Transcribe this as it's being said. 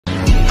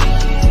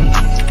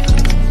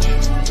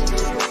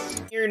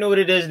already know what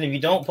it is, and if you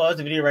don't, pause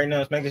the video right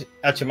now. Smack it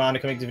out your mind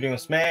to make the video and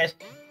smash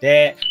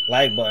that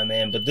like button,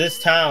 man. But this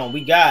time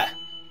we got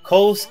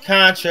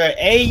CONTRA.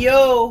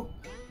 AYO.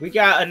 We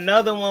got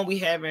another one. We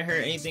haven't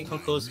heard anything from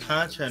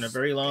CONTRA in a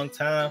very long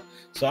time,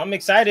 so I'm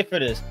excited for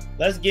this.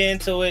 Let's get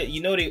into it.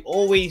 You know, they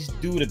always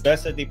do the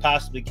best that they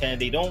possibly can.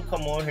 They don't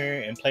come on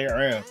here and play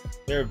around.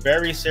 They're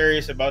very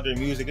serious about their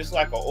music. It's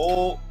like an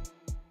old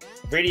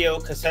radio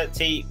cassette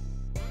tape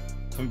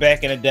from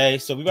back in the day.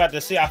 So we about to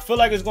see. I feel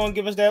like it's going to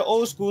give us that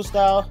old school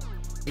style.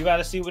 We about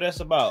to see what that's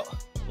about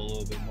a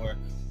little bit more.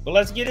 But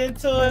let's get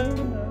into it.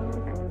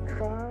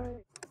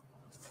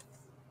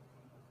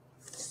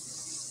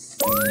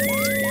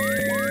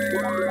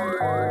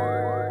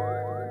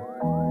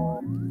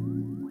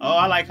 Oh,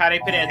 I like how they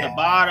put it at the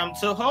bottom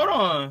too. Hold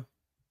on.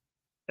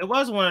 It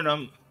was one of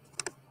them.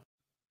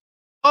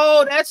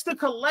 Oh, that's the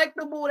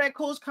collectible that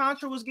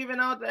CONTRA was giving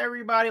out to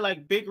everybody,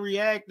 like big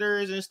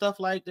reactors and stuff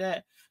like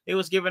that. They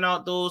was giving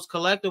out those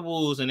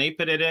collectibles and they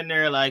put it in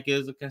there like it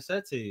was a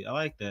cassette tape. I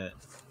like that.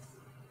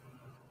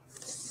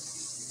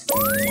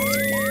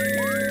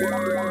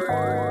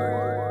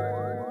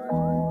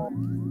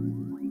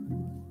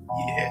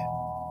 Yeah.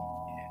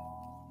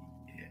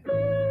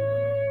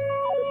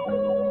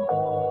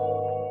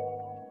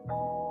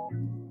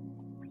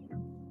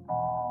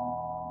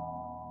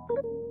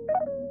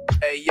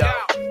 Hey yo,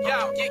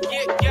 yo, get yo,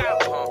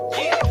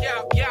 yeah,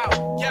 yo,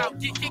 yo, yo,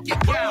 get yo,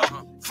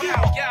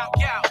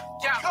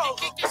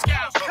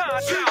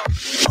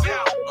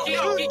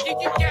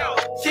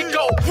 you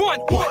go 1,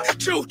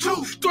 2,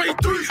 3,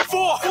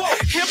 4.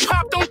 Hip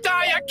hop don't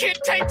die. I can't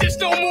take this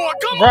no more.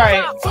 Come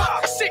on,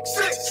 5,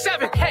 6,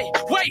 7. Hey,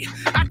 wait.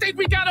 I think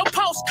we got a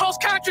pulse.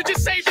 CONTRA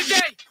just saved the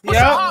day. What's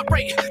her heart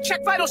rate?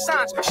 Check vital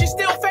signs. She's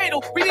still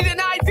fatal. We need an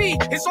IV.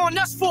 It's on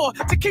us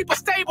to keep us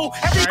stable.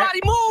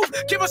 Everybody move.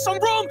 Give us some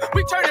room.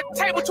 We turn the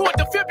table to a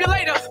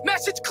defibrillator.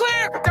 Message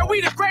clear that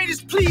we the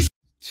greatest. Please.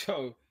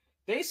 So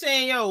they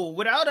saying, yo,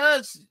 without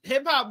us,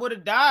 hip hop would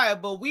have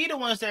died, but we the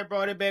ones that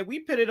brought it back. We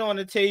put it on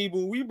the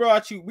table. We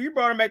brought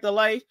him back to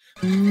life.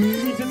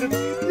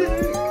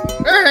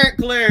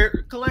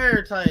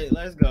 Clear tight.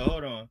 Let's go.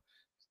 Hold on.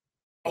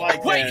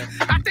 Wait,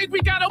 I think we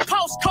got a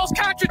pulse.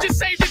 CONTRA just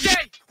saved the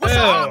day. What's her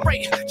heart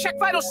rate? Check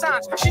vital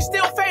signs. She's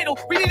still fatal.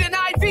 We need an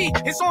IV.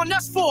 It's on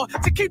us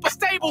to keep us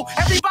stable.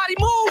 Everybody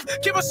move.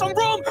 Give us some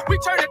room. We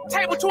turn the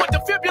table to a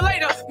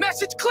defibrillator.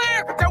 Message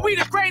clear that we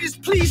the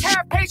greatest. Please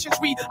have patience.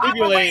 We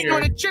operating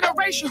on a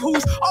generation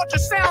whose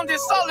ultrasound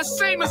is all the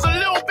same as a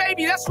little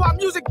baby. That's why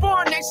music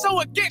born. They so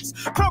against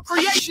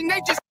procreation. They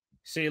just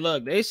see,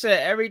 look, they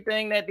said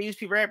everything that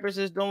these rappers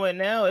is doing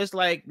now, it's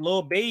like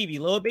Lil Baby.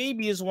 Lil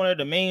Baby is one of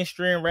the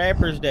mainstream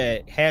rappers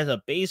that has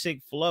a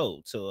basic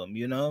flow to them,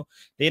 you know?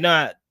 They're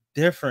not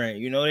different,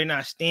 you know? They're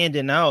not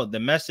standing out. The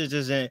message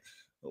isn't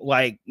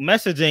like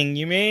messaging,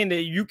 you mean?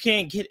 That you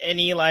can't get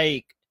any,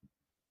 like,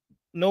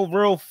 no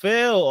real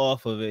feel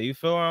off of it. You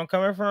feel where I'm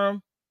coming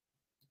from?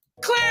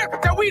 Clear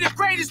that we the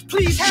greatest.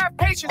 Please have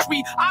patience.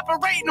 We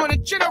operating on a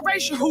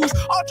generation whose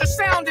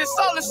ultrasound is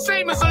all the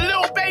same as a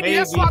little baby.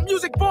 That's why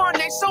music born.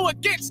 They so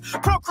against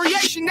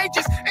procreation. They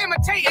just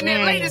imitating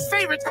their latest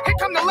favorites. Here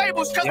come the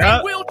labels because they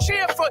will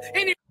cheer for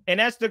any. And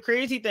that's the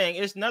crazy thing.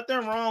 It's nothing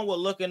wrong with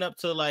looking up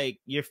to like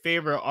your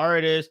favorite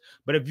artist,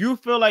 but if you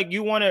feel like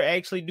you want to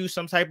actually do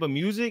some type of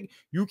music,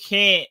 you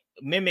can't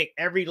mimic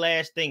every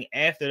last thing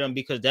after them,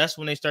 because that's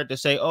when they start to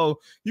say, oh,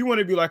 you want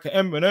to be like an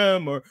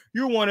Eminem, or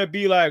you want to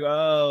be like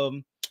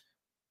Run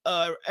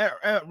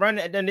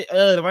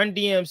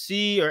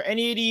DMC, or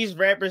any of these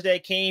rappers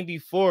that came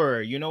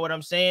before. You know what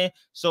I'm saying?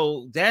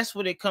 So that's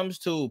what it comes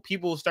to.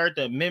 People start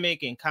to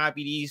mimic and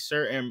copy these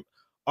certain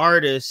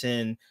artists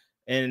and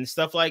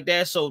stuff like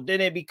that. So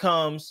then it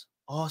becomes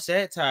all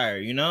satire,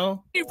 you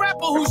know? Rapper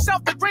who's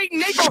self-degrading,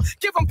 they gon'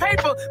 give them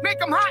paper, make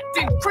them hot,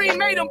 then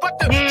cremate them. But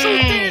the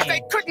truth is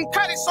they couldn't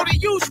cut it, so they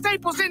use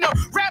staples in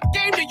the rap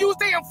game to use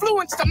their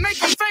influence to make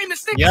them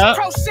famous. Niggas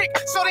pro-sick,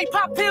 so they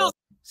pop pills.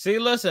 See,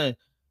 listen,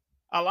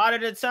 a lot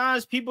of the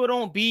times people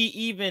don't be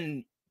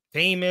even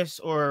famous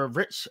or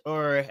rich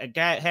or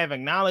have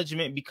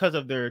acknowledgement because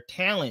of their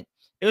talent.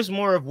 It's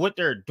more of what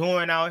they're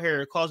doing out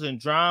here, causing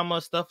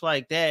drama, stuff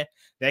like that,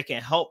 that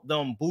can help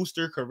them boost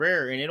their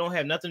career. And it don't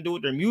have nothing to do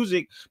with their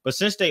music. But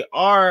since they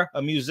are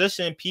a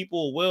musician,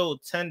 people will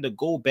tend to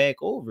go back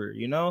over,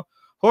 you know?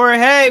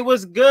 Jorge,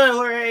 what's good?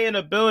 Jorge in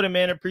the building,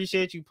 man.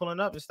 Appreciate you pulling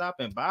up and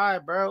stopping by,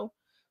 bro.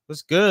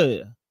 What's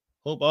good?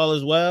 Hope all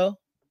is well.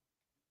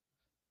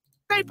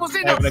 Staples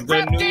in the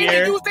rap game,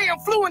 they use their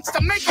influence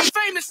to make them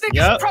famous.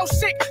 Niggas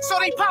pro-sick, so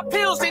they pop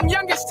pills, and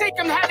youngest take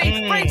them, how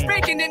they brains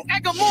bacon and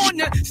egg them on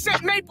the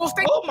set maples.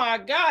 Oh my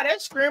God,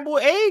 that scrambled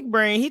egg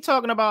brain. He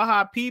talking about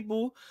how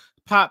people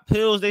pop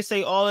pills. They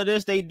say all of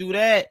this, they do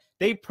that.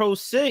 They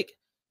pro-sick.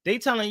 They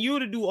telling you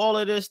to do all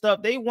of this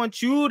stuff. They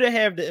want you to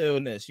have the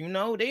illness, you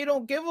know? They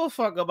don't give a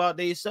fuck about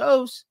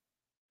themselves.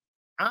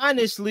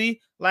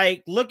 Honestly,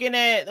 like looking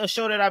at a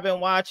show that I've been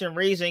watching,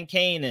 Raising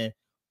Kanan,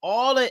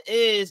 all it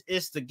is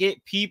to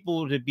get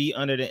people to be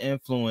under the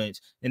influence,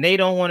 and they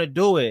don't want to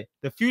do it.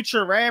 The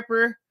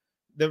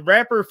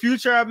rapper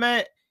Future, I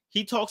meant,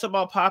 he talks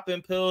about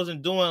popping pills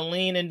and doing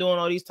lean and doing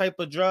all these type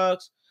of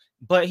drugs,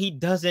 but he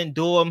doesn't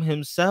do them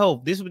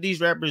himself. This is what these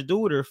rappers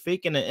do. They're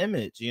faking the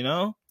image, you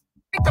know?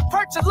 The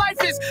perks of life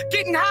is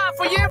getting high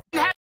for you.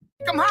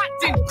 I'm hot,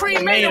 then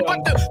cremate them,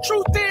 but the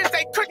truth is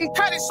they couldn't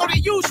cut it, so they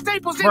use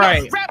staples in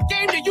the rap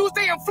game to use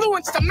their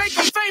influence to make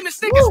them famous.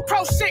 Niggas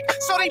pro sick,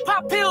 so they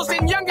pop pills,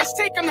 and youngest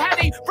take them, had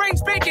they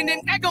brains baking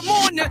and egg them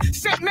on the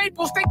set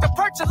maples. Think the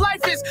perks of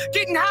life is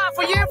getting high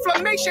for your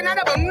inflammation. I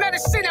never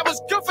medicine that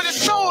was good for the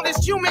soul.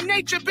 It's human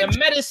nature. The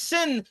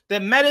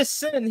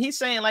medicine. He's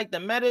saying like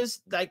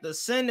the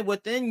sin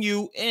within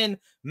you in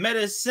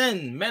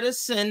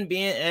medicine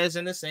being as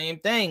in the same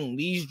thing.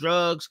 These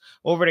drugs,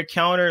 over the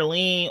counter,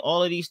 lean,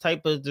 all of these type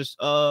of this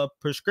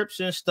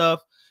prescription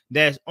stuff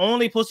that's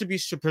only supposed to be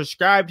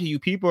prescribed to you,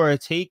 people are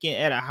taking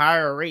at a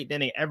higher rate than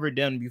they ever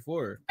done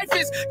before. Life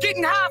is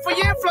getting high for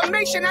your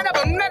inflammation. I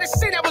never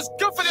medicine that was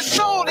good for the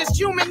soul. It's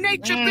human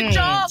nature. Picture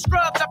all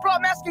scrubs. I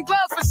brought mask and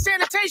gloves for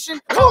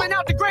sanitation. Calling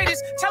out the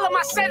greatest. Tell them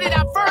I said it.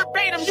 I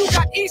verbatim. You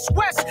got East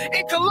West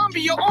in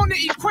Colombia on the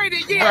equator.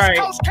 Yeah, it's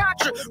Coast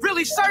Contra.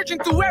 Really surging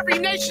through every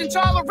nation. To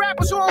all the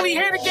rappers who only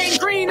here to gain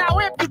green, I'll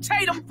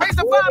amputate them. Raise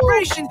the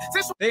vibration.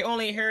 They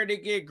only here to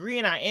get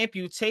green. I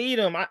amputate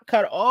them. I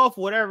cut off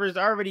whatever's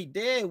already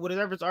dead,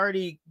 whatever's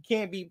already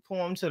can't be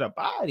formed to the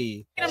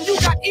body. You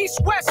got East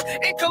West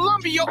in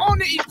Colombia on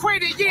the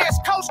equator. Yeah, it's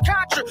Coast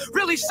Contra.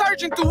 Really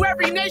surging through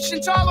every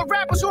nation. To all the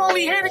rappers who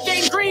only here to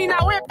gain green,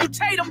 I'll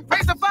amputate them.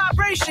 Raise the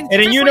vibration.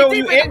 And then you know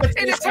you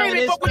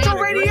entertainment, but with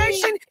your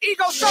radiation,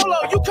 ego solo,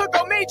 you could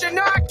go major.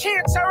 No, I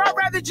can't, sir. I'd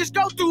rather just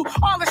go through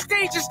all the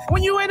stages.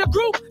 When you in a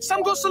group,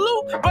 some go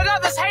salute, but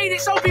others hate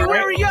it. So be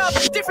wary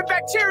of different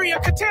bacteria,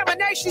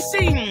 contamination.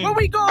 See, when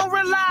we gonna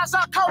realize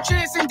our culture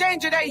is in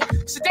danger, they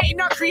sedating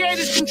our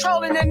creators,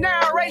 controlling the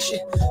narration.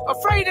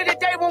 Afraid of the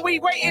day when we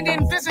waiting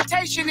in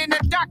visitation and the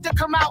doctor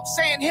come out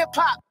saying hip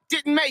hop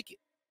didn't make it.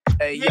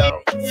 Hey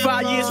yo,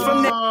 5 years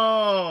from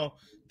now.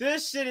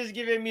 This shit is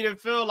giving me the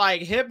feel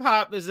like hip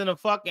hop is in a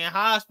fucking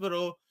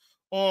hospital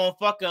on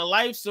fucking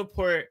life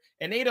support,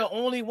 and they the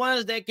only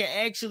ones that can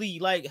actually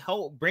like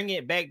help bring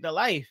it back to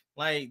life.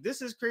 Like,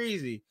 this is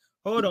crazy.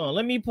 Hold on,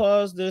 let me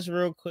pause this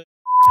real quick.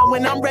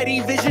 When I'm ready,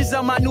 visions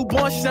of my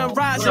newborn son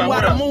rising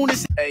while the moon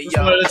is. Hey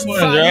yo,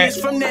 5 years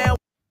from now.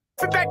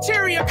 For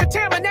bacteria,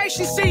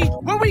 contamination, see,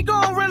 when we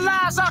gonna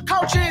realize our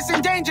culture is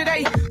in danger,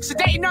 they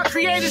sedating our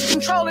creators,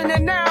 controlling the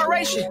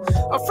narration.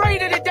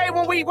 Afraid of the day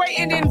when we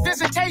waiting in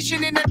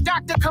visitation and the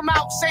doctor come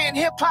out saying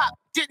hip hop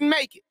didn't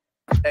make it.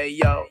 Hey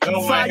yo,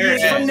 5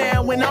 years from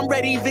now, when I'm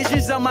ready,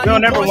 visions of my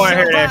never want to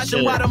hear that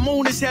shit. While the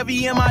moon is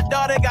heavy and my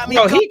daughter got me.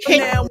 Yo, he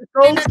can't.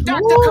 And the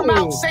doctor come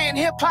out saying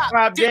hip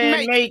hop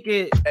didn't make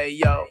it. Hey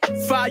yo,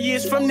 5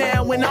 years from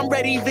now, when I'm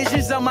ready,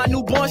 visions of my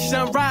newborn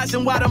son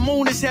rising while the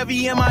moon is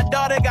heavy and my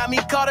daughter got me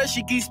caught her.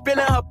 She keeps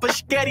spilling her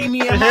spaghetti.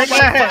 Me and my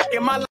wife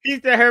in my life. He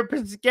said her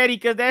spaghetti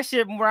because that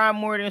shit rhyme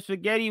more than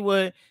spaghetti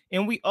would.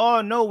 And we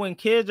all know when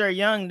kids are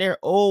young, they're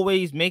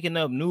always making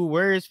up new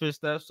words for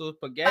stuff. So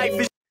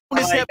spaghetti.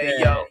 Like hey,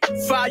 yo,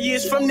 5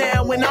 years from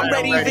now, when I'm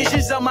ready,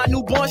 visions of my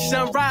newborn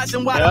son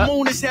rising while the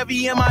moon is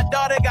heavy and my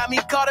daughter got me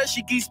caught her.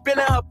 She keeps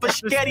spilling her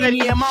spaghetti.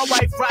 Me and my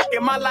wife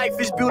rocking. My life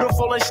is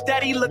beautiful and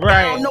steady. Look,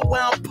 I don't know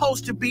where I'm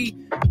supposed to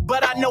be,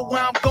 but I know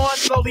where I'm going.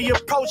 Slowly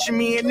approaching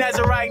me, and as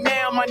of right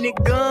now, my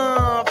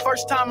nigga,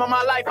 first time in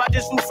my life, I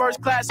just flew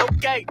first class.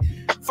 Okay,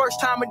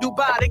 first time in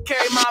Dubai, they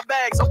carry my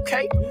bags.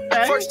 Okay,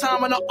 first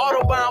time on the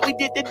Autobahn, we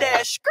did the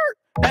dash skirt.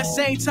 That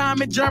same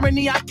time in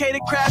Germany, I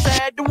catered crabs, I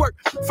had to work.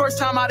 First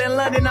time out in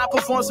London, I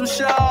performed some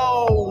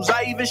shows.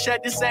 I even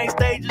shared the same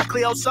stage as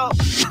Cleo So.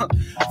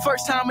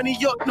 First time in New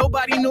York,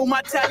 nobody knew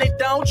my talent,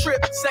 don't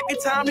trip. Second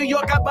time New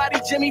York, I body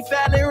Jimmy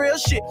Fallon, real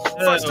shit.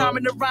 First time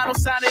in the Rhino,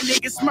 signing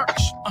niggas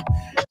merch.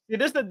 See,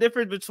 this is the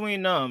difference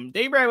between them.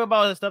 They rap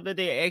about the stuff that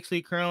they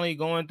actually currently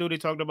going through. They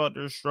talked about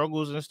their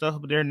struggles and stuff,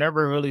 but they're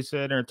never really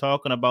sitting there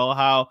talking about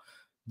how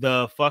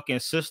the fucking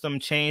system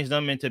changed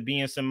them into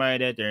being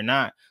somebody that they're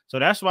not. So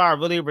that's why I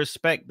really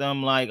respect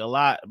them like a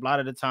lot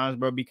of the times,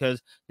 bro,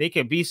 because they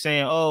could be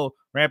saying, oh,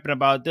 rapping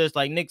about this,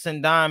 like nicks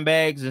and dime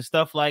bags and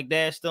stuff like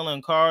that, still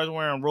in cars,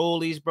 wearing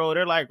rollies, bro.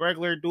 They're like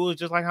regular dudes,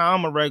 just like how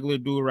I'm a regular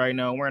dude right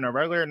now, wearing a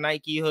regular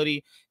Nike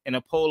hoodie and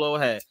a polo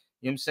hat.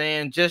 You know what I'm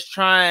saying? Just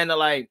trying to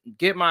like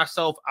get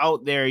myself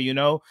out there, you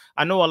know.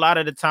 I know a lot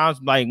of the times,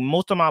 like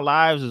most of my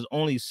lives is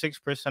only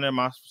 6% of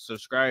my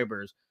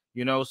subscribers,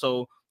 you know,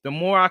 so the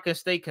more I can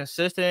stay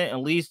consistent, at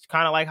least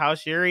kind of like how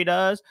Sherry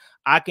does,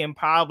 I can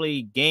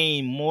probably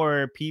gain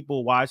more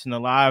people watching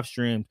the live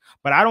streams.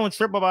 But I don't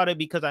trip about it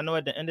because I know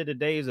at the end of the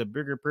day is a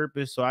bigger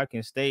purpose, so I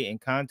can stay in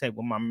contact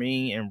with my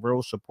main and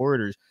real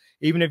supporters.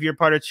 Even if you're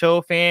part of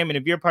Chill Fam, and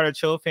if you're part of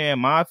Chill Fam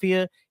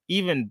Mafia,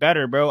 even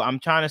better, bro. I'm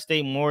trying to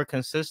stay more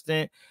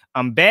consistent.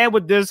 I'm bad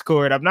with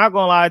Discord. I'm not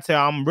gonna lie to you.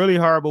 I'm really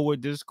horrible with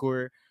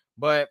Discord.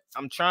 But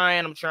I'm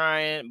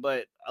trying.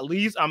 But at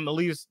least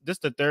this is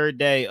the third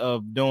day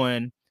of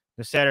doing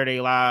the Saturday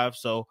live,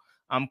 so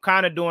I'm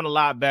kind of doing a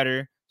lot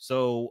better.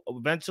 So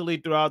eventually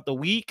throughout the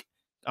week,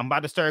 I'm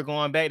about to start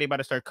going back. They about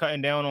to start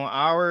cutting down on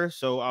hours,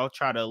 so I'll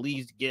try to at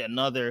least get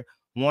another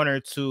 1 or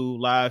 2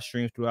 live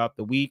streams throughout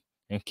the week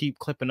and keep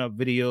clipping up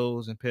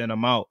videos and putting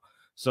them out.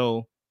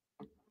 So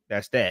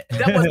that's that.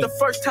 That was the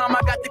first time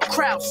I got the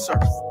crowd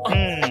surf.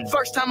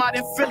 First time I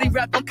didn't really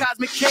rap on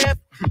Cosmic Camp.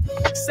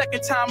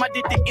 Second time I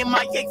did the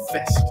MIA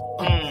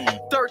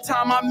Fest. Third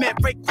time I met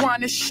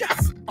Raekwon and Chef.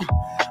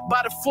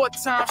 By the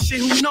fourth time,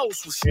 shit, who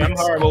knows what's next. I'm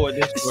horrible with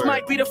this. This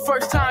might be the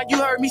first time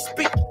you heard me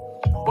speak,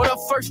 or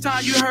the first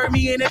time you heard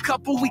me in a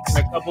couple weeks.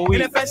 And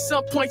if at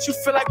some point you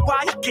feel like,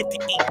 why you get to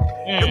eat?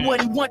 It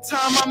wasn't one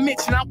time I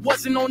mentioned I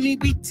wasn't on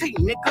EBT,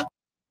 nigga.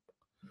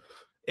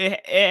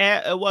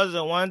 It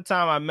wasn't one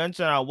time I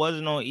mentioned I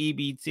wasn't on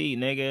EBT,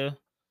 nigga.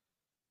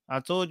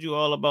 I told you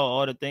all about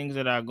all the things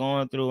that I'm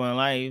going through in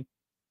life.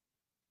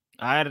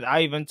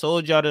 I even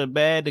told y'all the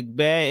bad,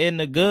 and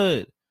the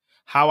good.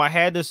 How I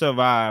had to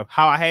survive.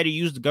 How I had to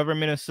use the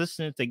government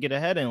assistance to get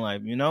ahead in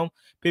life, you know?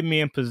 Put me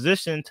in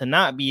position to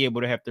not be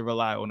able to have to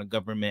rely on the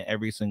government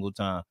every single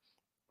time.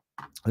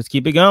 Let's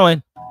keep it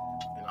going.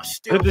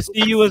 Good to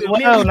see you as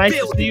well. Nice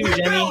to see you,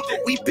 Jenny.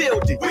 We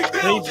build it. We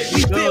build it.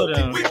 We build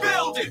it. We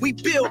build it. We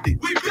build it.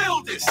 We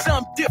build it.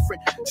 Some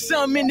different,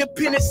 some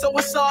independent. So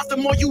it's off. The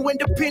more you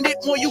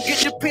independent, more you get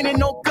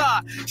dependent on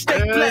God.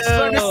 Stay blessed.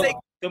 Learn to say.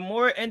 The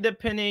more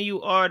independent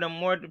you are, the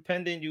more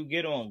dependent you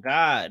get on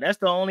God. That's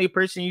the only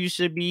person you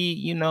should be,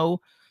 you know.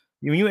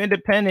 When you're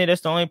independent, that's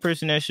the only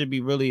person that should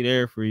be really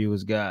there for you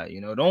is God. You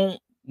know, don't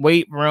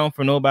wait around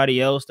for nobody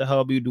else to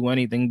help you do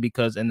anything,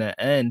 because in the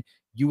end,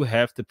 you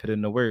have to put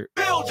in the work.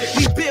 Build it.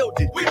 We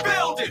build it. We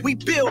build it. We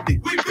build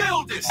it. We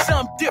build it.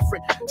 Some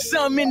different,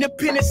 some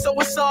independent. So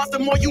it's off. The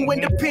more you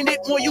independent,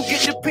 more you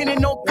get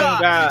dependent on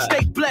God.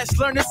 Stay blessed.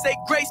 Learn to say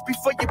grace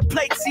before your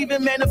plates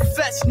even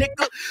manifest,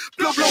 nigga.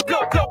 Blow, blow,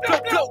 blow, blow, blow,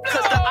 blow.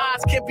 Cause the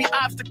odds can be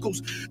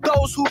obstacles.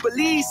 Those who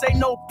believe say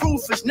no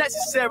proof is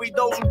necessary.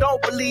 Those who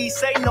don't believe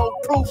say no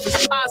proof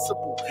is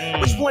possible.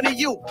 Which one of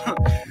you?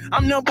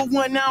 I'm number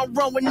one. I don't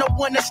run with no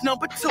one that's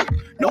number two.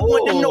 No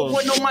wonder no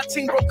one on my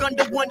team broke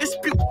under one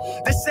dispute.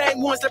 The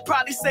same ones that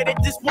probably say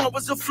that this one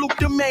was a fluke.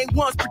 The main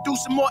ones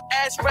producing more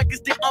ass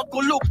records than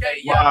Uncle Luke.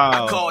 Hey,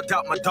 wow. I called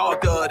out my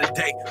dog the other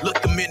day.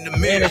 Looked him in the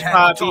mirror,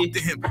 had to talk to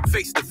him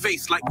face to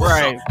face like,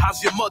 what's up?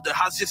 How's your mother?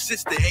 How's your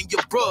sister and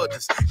your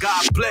brothers?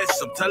 God bless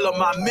them. Tell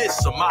them I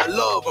miss them. I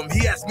love them.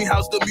 He asked me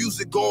how's the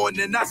music going,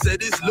 and I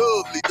said it's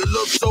lovely. The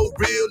love's so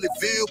real, it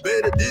feel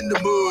better than the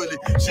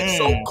money. Shit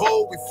so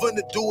cold, we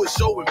finna do a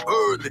show in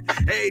Berlin.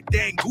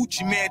 Everything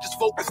Gucci, man, just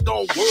focused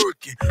on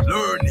working,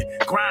 learning,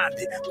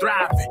 grinding,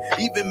 thriving.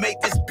 Even make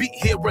this beat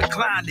here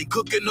reclining,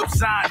 cooking up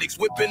sonics,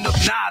 whipping up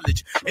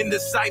knowledge. In the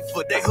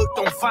cipher, they hooked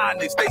on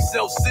phonics. They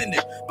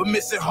self-centered, but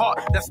missing heart,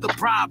 that's the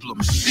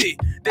problem. Shit,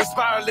 they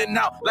spiraling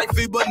out like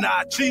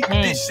Fibonacci.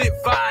 This shit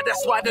fire,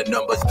 that's why the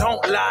numbers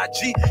don't lie,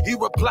 G. He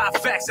reply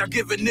facts, I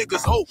giving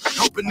niggas hope,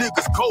 hoping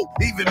niggas cope.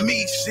 Even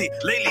me, shit,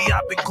 lately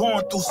I've been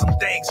going through some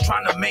things,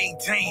 trying to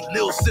maintain.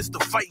 Little sister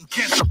fighting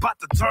cancer, about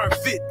to turn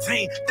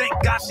 15.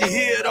 Thank God she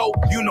here though.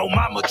 You know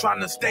mama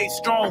trying to stay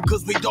strong,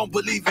 cause we don't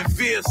believe in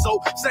fear.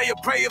 So say a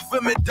prayer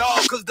for me,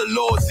 dog, cause the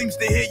Lord seems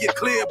to hear you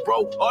clear,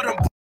 bro. All them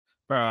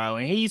bro,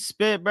 when he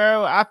spit,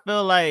 bro, I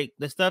feel like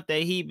the stuff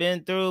that he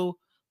been through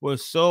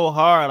was so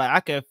hard. Like I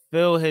could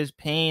feel his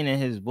pain in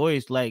his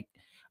voice. Like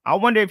I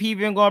wonder if he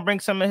even gonna bring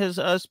some of his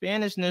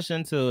Spanishness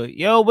into it.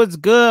 Yo, what's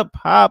good,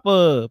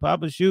 Papa?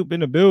 Papa Shoop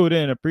in the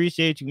building.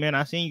 Appreciate you, man.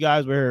 I seen you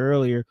guys were here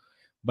earlier,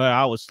 but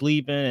I was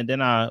sleeping and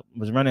then I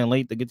was running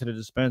late to get to the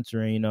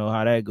dispensary. You know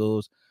how that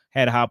goes.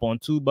 Had to hop on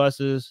 2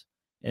 buses,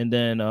 and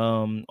then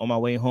on my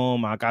way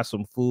home, I got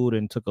some food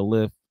and took a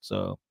lift.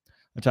 So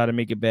I try to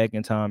make it back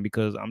in time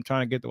because I'm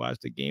trying to get to watch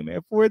the game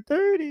at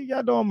 4:30.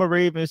 Y'all know I'm a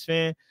Ravens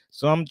fan,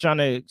 so I'm trying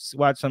to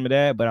watch some of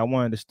that. But I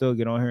wanted to still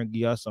get on here and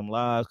give y'all some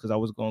lives because I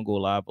was going to go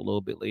live a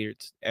little bit later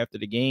after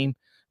the game.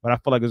 But I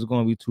feel like it's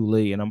going to be too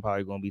late, and I'm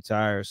probably going to be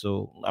tired.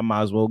 So I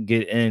might as well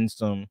get in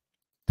some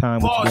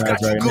time with you guys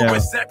right now.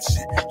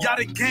 Reception. Y'all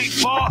the game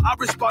ball. I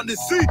responded,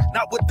 see,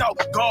 not without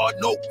God,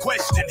 no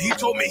question. He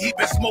told me he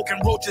been smoking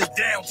roaches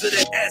down to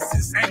the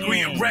essence. Angry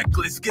and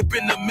reckless,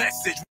 skipping the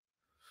message.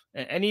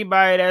 And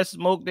anybody that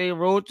smoke their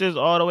roaches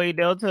all the way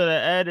down to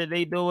the end and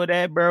they doing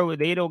that, bro,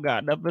 they don't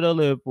got nothing to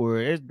live for.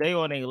 It's they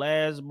on their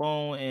last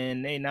bone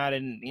and they not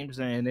in, you know what I'm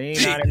saying? They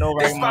ain't not in no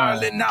right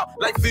mind. Out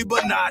like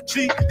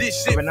Fibonacci.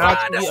 This shit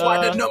fire, that's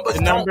why the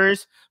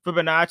numbers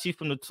Fibonacci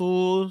from the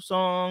Tool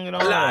song, you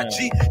know.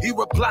 He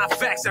reply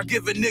facts, I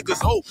giving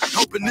niggas hope,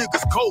 hoping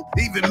niggas cope.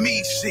 Even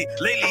me, shit.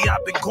 Lately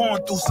I've been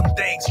going through some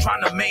things,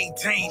 trying to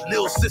maintain.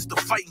 Little sister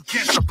fighting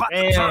cancer, about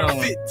to turn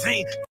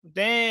 15.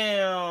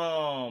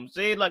 Damn.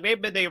 See, like they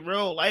bet they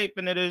real life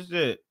into this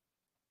shit.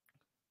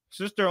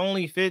 Sister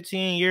only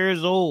 15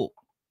 years old.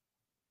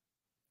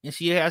 And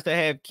she has to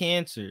have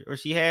cancer, or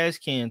she has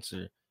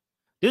cancer.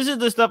 This is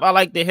the stuff I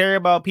like to hear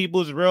about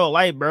people's real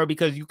life, bro,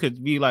 because you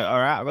could be like, all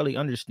right, I really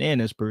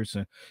understand this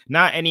person.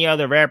 Not any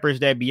other rappers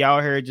that be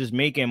out here just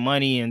making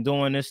money and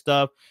doing this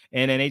stuff,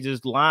 and then they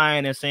just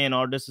lying and saying,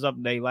 oh, this is up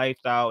to their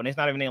lifestyle, and it's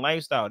not even their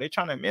lifestyle. They're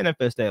trying to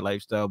manifest that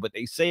lifestyle, but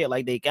they say it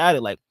like they got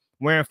it, like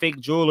wearing fake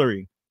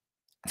jewelry,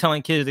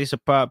 telling kids they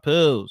should pop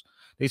pills.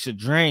 They should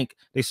drink.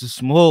 They should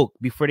smoke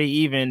before they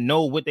even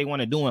know what they want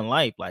to do in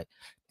life. Like,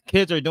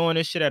 kids are doing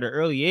this shit at an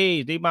early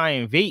age. They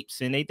buying vapes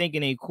and they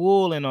thinking they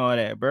cool and all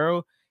that,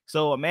 bro.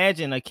 So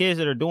imagine the kids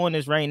that are doing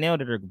this right now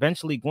that are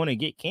eventually going to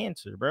get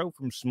cancer, bro,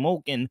 from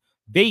smoking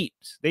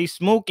vapes. They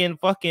smoking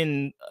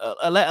fucking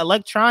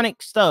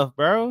electronic stuff,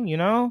 bro. You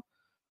know,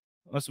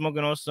 I'm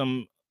smoking on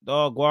some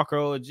dog Walker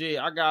OG.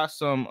 I got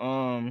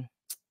some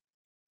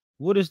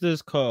what is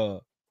this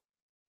called?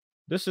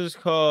 This is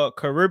called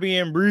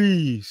Caribbean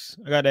Breeze.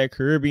 I got that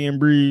Caribbean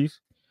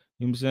Breeze.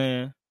 You know what I'm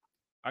saying?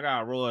 I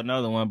gotta roll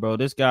another one, bro.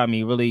 This got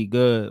me really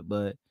good,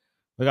 but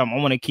I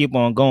want to keep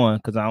on going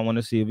because I want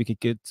to see if we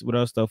could get to what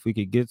else stuff we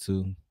could get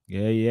to.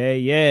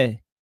 Yeah.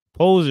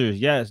 Posers,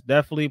 yes,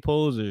 definitely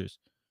posers.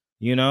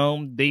 You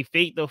know, they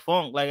fake the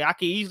funk. Like, I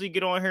could easily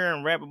get on here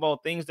and rap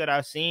about things that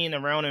I've seen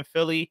around in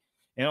Philly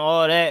and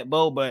all that,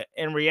 bro, but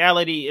in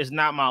reality, it's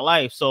not my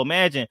life. So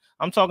imagine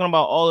I'm talking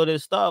about all of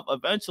this stuff.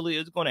 Eventually,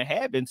 it's going to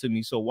happen to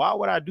me. So why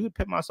would I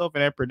put myself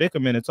in that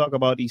predicament and talk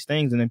about these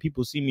things? And then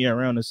people see me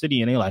around the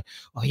city and they're like,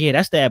 oh, yeah,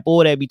 that's that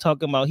boy that be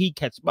talking about he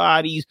catch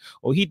bodies,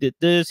 or he did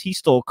this, he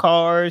stole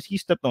cars, he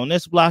stepped on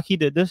this block, he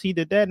did this, he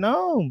did that.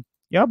 No,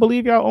 y'all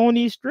believe y'all own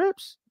these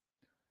strips,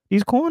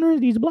 these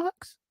corners, these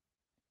blocks?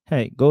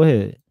 Hey, go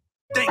ahead.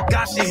 Thank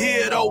God she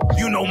here though.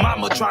 You know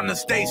mama trying to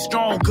stay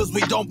strong cause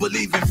we don't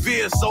believe in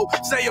fear. So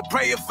say a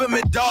prayer for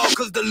me, dog,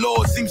 cause the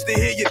Lord seems to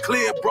hear you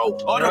clear, bro.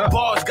 All the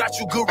bars got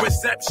you good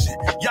reception.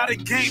 Y'all the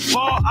game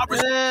far.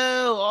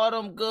 All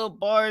them good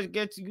bars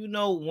get you,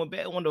 when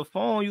on the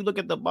phone, you look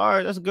at the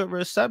bars, that's good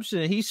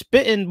reception. He's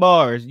spitting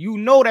bars. You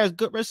know that's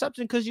good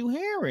reception because you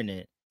hearing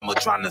it. I'm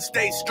trying to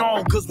stay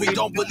strong cause we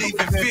don't believe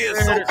in fear.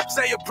 So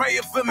say a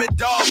prayer for me,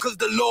 dog, cause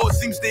the Lord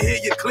seems to hear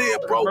you clear,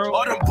 bro.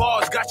 All them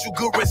bars got you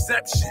good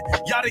reception.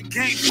 Y'all the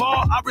game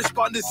far. I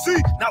responded, see,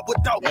 not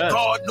without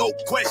God, no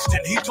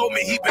question. He told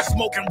me he been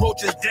smoking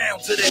roaches down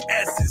to the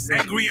essence.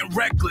 Angry and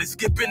reckless,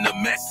 skipping the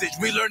message.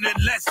 We learning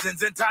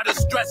lessons and tired of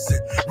stressing.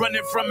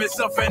 Running from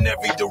himself in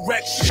every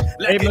direction.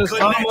 Lacking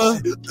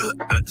connection.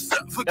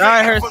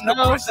 Forgetting from the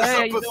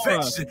process of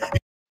perfection.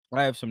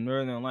 I have some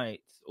Northern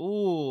Lights.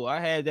 Ooh, I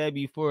had that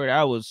before.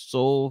 That was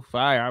so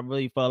fire. I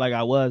really felt like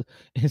I was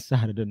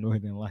inside of the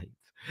Northern Lights.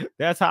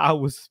 That's how I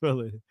was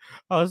feeling.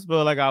 I was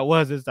feeling like I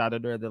was inside the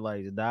Northern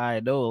Lights.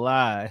 No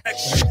lie.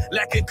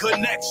 Lacking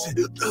connection.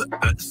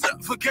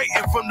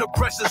 Suffocating from the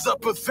pressures of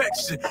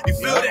perfection. You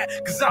feel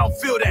that? Cause I don't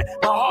feel that.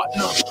 My heart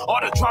numb. All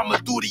the trauma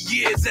through the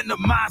years and the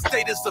mind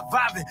state of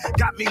surviving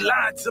got me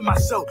lying to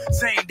myself,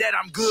 saying that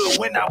I'm good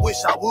when I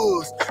wish I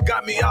was.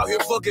 Got me out here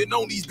fucking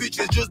on these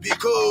bitches just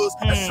because.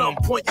 At some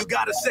point you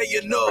gotta say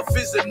enough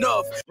is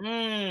enough.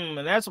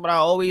 And that's what I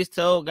always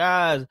tell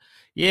guys.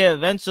 Yeah,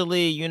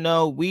 eventually,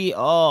 we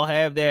all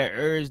have that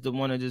urge to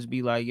want to just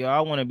be like, yo,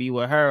 I want to be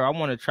with her. I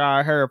want to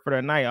try her for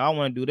the night. I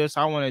want to do this.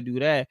 I want to do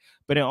that.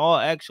 But in all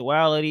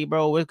actuality,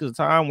 bro, it's a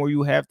time where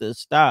you have to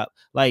stop.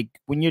 Like,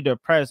 when you're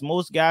depressed,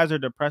 most guys are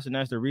depressed, and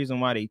that's the reason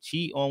why they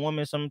cheat on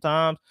women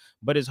sometimes.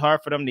 But it's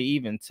hard for them to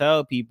even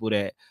tell people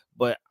that.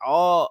 But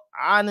all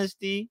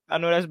honesty, I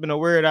know that's been a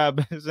word I've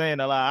been saying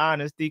a lot,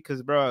 honesty,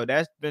 because, bro,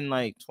 that's been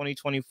like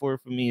 2024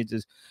 for me. It's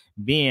just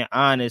being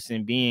honest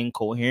and being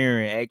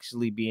coherent,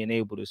 actually being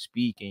able to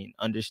speak and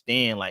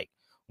understand, like,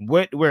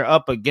 what we're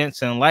up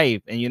against in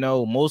life. And,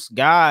 most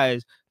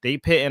guys, they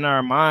put in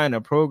our mind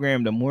a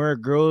program, the more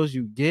girls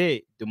you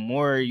get, the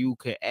more you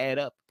could add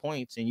up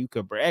points and you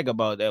could brag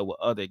about that with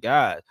other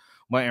guys.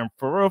 But in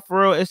for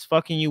real, it's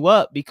fucking you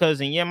up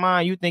because in your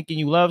mind, you thinking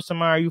you love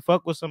somebody, you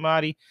fuck with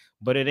somebody,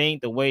 but it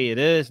ain't the way it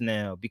is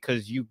now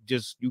because you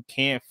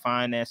can't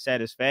find that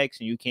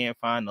satisfaction. You can't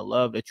find the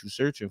love that you're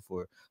searching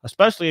for,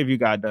 especially if you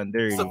got done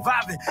dirty.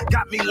 Surviving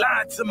got me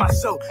lying to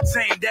myself,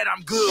 saying that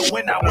I'm good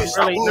when I wish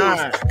I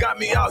was. Got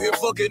me out here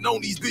fucking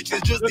on these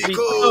bitches just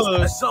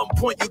because. At some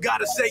point you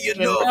gotta say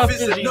enough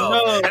is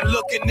enough. And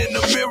looking in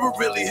the mirror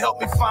really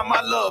helped me find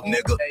my love,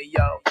 nigga. Hey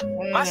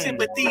yo, my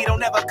sympathy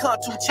don't ever come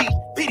too cheap.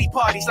 Pity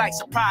parties like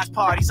surprise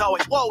parties,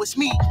 always, whoa, it's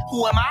me.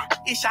 Who am I?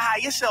 It's your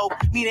higher self.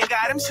 Meaning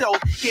God himself.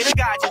 Here to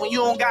guide you when you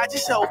don't guide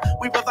yourself.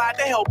 We provide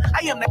the help.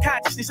 I am the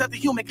consciousness of the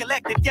human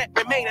collective, yet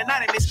remain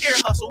anonymous. Ear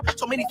hustle.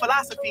 So many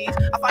philosophies.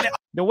 I find it.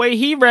 The way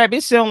he rap,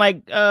 it sound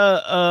like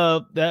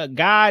the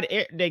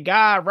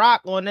God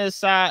rock on this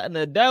side and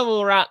the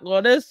devil rock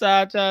on this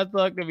side trying to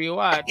talk to me.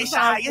 Why? It's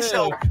your higher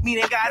self,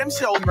 meaning God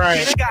himself. Right.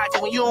 Here to guide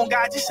you when you don't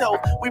guide yourself.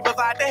 We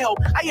provide the help.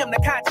 I am the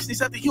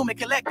consciousness of the human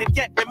collective,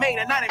 yet remain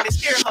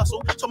anonymous. Ear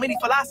hustle. So many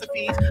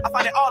philosophies. I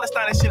find it all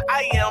astonishing.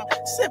 I am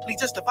simply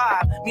just a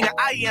vibe, meaning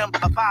I am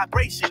a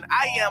vibration.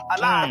 I am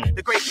alive.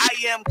 The great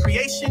I am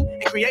creation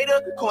and creator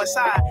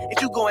coincide.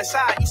 If you go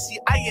inside, you see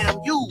I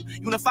am you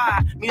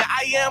unified, meaning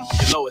I am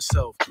your lowest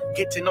self.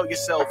 Get to know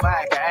yourself,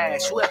 I can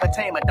ask. You ever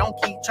tame a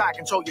donkey? Try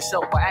control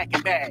yourself by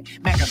acting bad.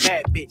 Mac a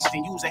bad bitch,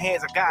 then use the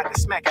hands of God to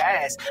smack her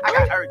ass. I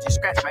got urges,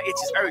 scratch my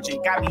itches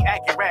urgent, got me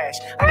acting rash.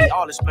 I need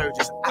all the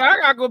splurges. I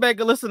gotta go back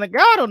and listen to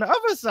God on the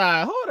other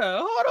side. Hold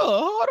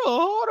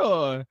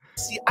on.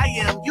 See, I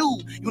am you,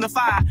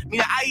 unify,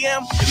 meaning I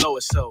am your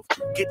lowest self.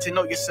 Get to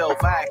know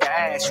yourself, I can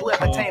ask. You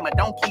ever tame a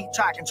donkey?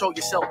 Try control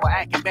yourself by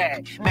acting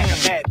bad. Mac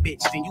a bad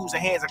bitch, then use the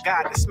hands of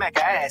God to smack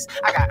her ass.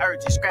 I got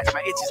urges, scratch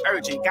my itches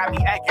urgent, got me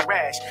acting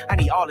rash. I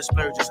need all the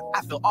splurges.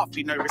 I feel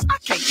awfully nervous. I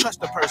can't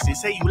trust a person.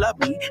 Say you love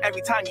me.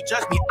 Every time you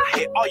judge me, I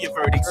hit all your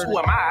verdicts. Who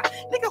am I?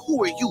 Nigga,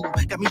 who are you?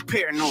 Got me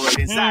paranoid,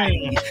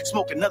 anxiety.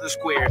 Smoke another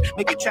square,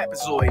 make a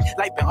trapezoid.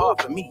 Life been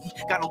hard for me.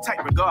 Got no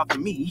tight regard for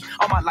me.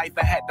 All my life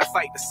I had to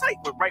fight the sight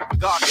with right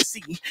regard to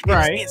see.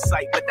 Right. It's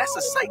insight, but that's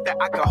a sight that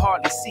I can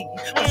hardly see.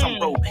 Cause I'm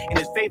broke, and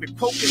his favorite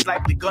quote is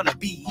likely gonna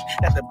be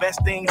that the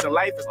best things in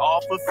life is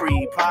all for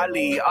free.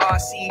 Probably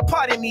RC.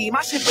 Pardon me,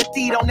 my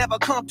sympathy don't never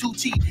come too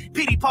cheap.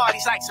 Pity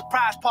parties like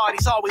surprise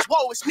parties always.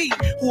 Whoa, it's me.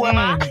 Who am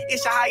I?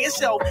 It's your higher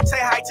self. Say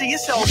hi to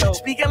yourself.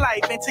 Speaking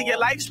life into your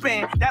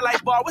lifespan. That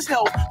life bar was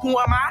health. Who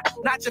am I?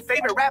 Not your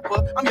favorite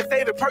rapper. I'm your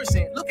favorite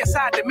person. Look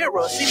inside the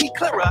mirror. See me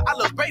clearer. I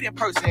look great in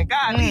person.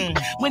 God leave.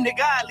 When did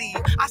God leave?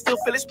 I still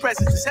feel his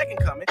presence. The second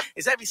coming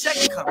is every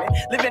second coming.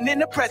 Living in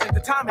the present.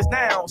 The time is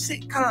now.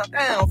 Sit, calm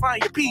down.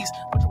 Find your peace.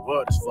 But the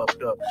world is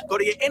fucked up. Go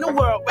to your inner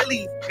world.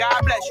 Relief.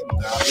 God bless you.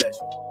 God bless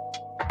you.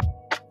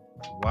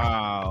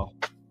 Wow.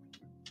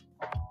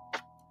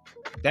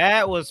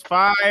 That was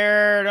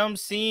fire. Them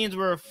scenes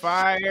were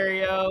fire,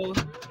 yo.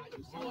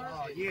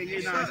 Yeah,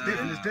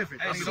 it's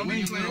different. Hey,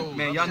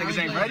 man, y'all niggas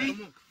ain't ready?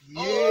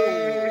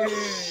 Yeah.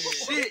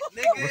 Shit,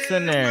 nigga. What's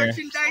in there?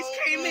 Merchandise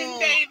came in,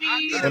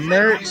 baby. The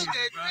merch,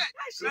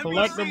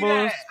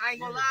 collectibles. I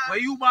ain't gonna lie. Where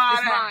you buy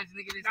that?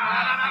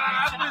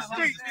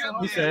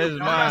 He said it's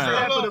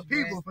mine. For the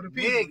people.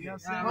 You know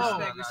what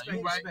I'm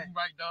saying?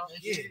 Right, dog.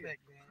 Yeah.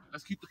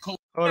 Let's keep the cold.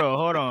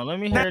 Hold on. Let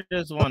me hear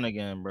this one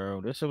again,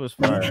 bro. This shit was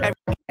fire.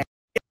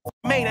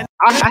 Man,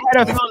 I had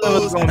a feeling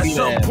it was gonna be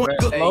that.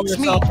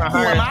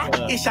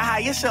 It's your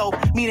higher self,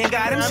 meaning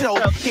God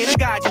himself. Here to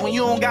guide you when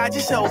you don't guide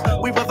yourself.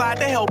 We provide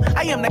the help.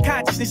 I am the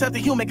consciousness of the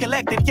human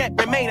collective, yet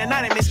remain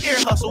anonymous. Ear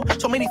hustle.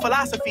 So many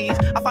philosophies.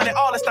 I find it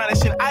all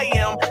astonishing. I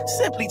am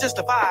simply just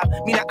a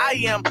vibe, meaning I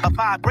am a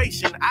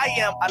vibration. I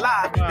am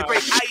alive. The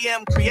great I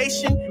am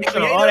creation.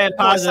 And all that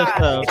positive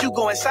stuff. If you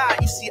go inside,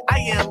 you see I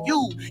am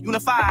you.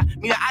 Unify,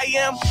 meaning I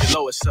am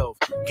your lowest self.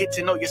 Get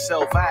to know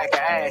yourself. I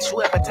can ask.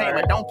 You ever tame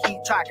a donkey?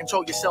 Try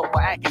control yourself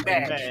by acting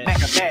bad. Mac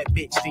a bad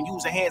bitch, then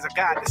use the hands of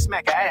God to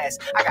smack her ass.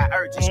 I got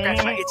urges,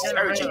 scratch my itches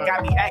urgent,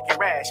 got me acting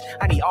rash.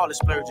 I need all the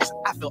splurges.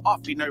 I feel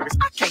awfully nervous.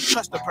 I can't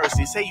trust a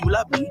person. Say you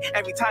love me.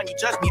 Every time you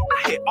judge me,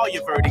 I hit all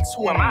your verdicts.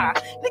 Who am I?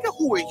 Nigga,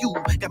 who are you?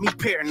 Got me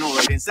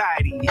paranoid,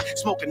 anxiety.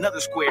 Smoke another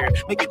square,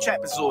 make a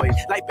trapezoid.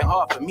 Life been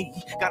hard for me.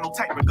 Got no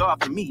tight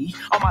regard for me.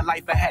 All my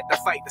life I had to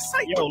fight the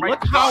sight. Yo, right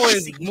look how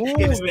it's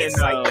moving,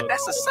 insight, but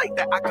that's a sight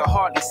that I can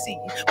hardly see.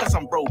 Plus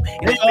I'm broke.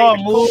 They all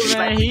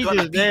moving. He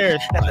just there.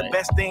 That the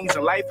best things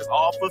in life is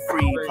all for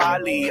free.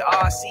 Probably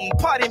RC.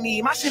 Pardon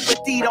me, my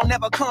sympathy don't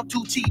never come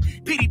too cheap.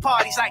 Pity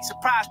parties like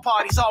surprise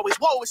parties always.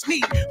 Whoa, it's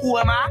me. Who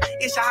am I?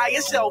 It's your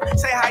higher self.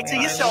 Say hi to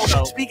yourself.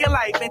 Speaking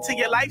life into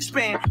your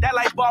lifespan. That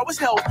life bar was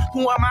health.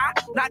 Who am I?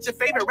 Not your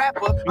favorite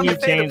rapper. I'm your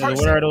favorite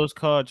person. What are those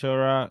called,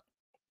 ChillROC?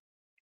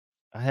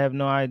 I have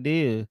no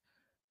idea.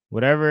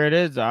 Whatever it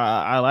is,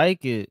 I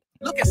like it.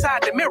 Look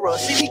inside the mirror,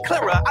 see me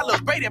clearer. I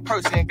look great in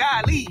person.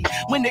 God leave.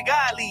 When did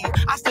God leave?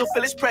 I still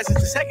feel his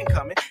presence. The second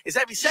coming is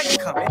every second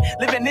coming.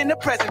 Living in the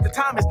present, the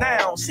time is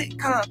now. Sit,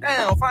 calm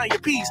down, find your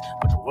peace.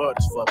 But the world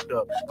is fucked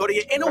up. Go to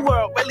your inner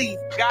world, relief.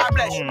 God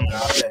bless you. God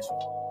bless you.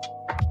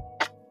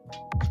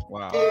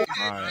 Wow. All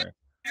right.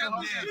 We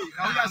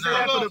gotta say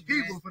that for the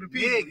people.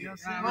 You know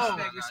what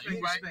I'm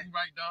saying?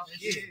 Respect, dog.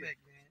 Yeah.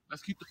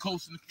 Let's keep the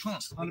coast in the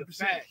trunk.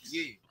 100%.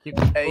 Yeah. Keep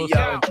the post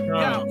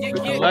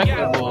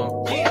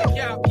collectible.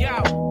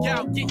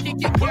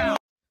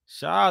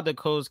 Shout out to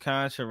Coast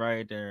Contra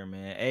right there,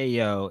 man.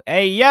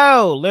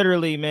 AYO.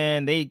 Literally,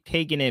 man, they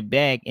taking it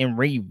back and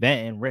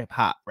revamping hip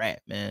hop rap,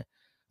 man.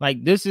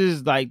 Like, this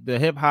is like the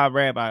hip hop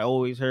rap I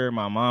always heard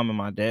my mom and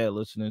my dad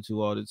listening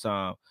to all the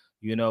time,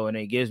 you know, and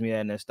it gives me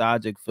that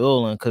nostalgic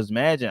feeling. Because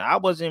imagine, I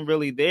wasn't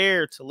really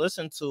there to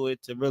listen to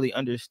it to really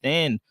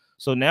understand.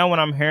 So now when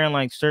I'm hearing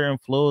like certain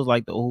flows,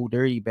 like the old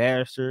Dirty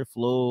Bastard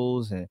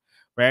flows and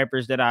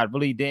rappers that I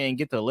really didn't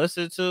get to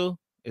listen to,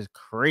 it's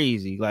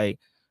crazy. Like,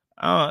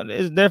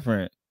 it's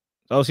different.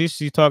 Oh, she's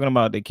talking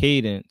about the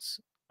cadence.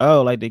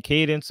 Oh, like the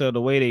cadence of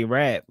the way they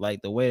rap,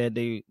 like the way that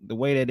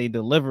they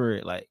deliver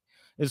it. Like,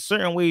 there's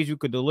certain ways you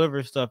could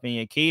deliver stuff, and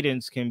your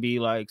cadence can be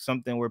like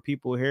something where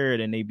people hear it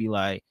and they be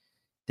like,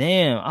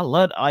 damn, I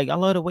love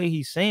the way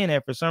he's saying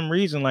that for some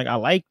reason. Like, I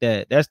like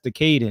that. That's the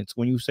cadence.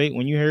 When you say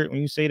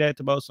that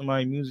about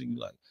somebody's music, you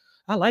like,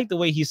 I like the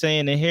way he's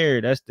saying it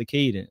here. That's the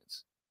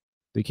cadence.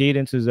 The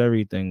cadence is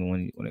everything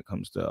when it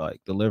comes to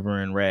like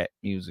delivering rap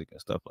music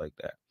and stuff like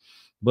that.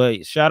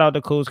 But shout out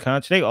to Coast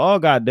Contra. They all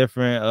got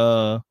different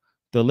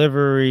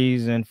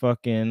deliveries and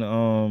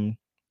fucking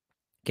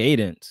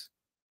cadence.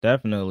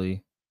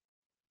 Definitely.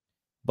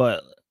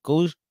 But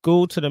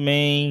go to the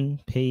main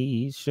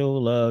page, show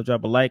love,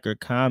 drop a like or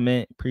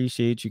comment.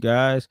 Appreciate you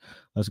guys.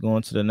 Let's go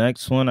on to the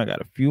next one. I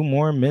got a few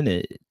more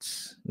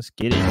minutes. Let's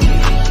get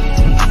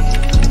it.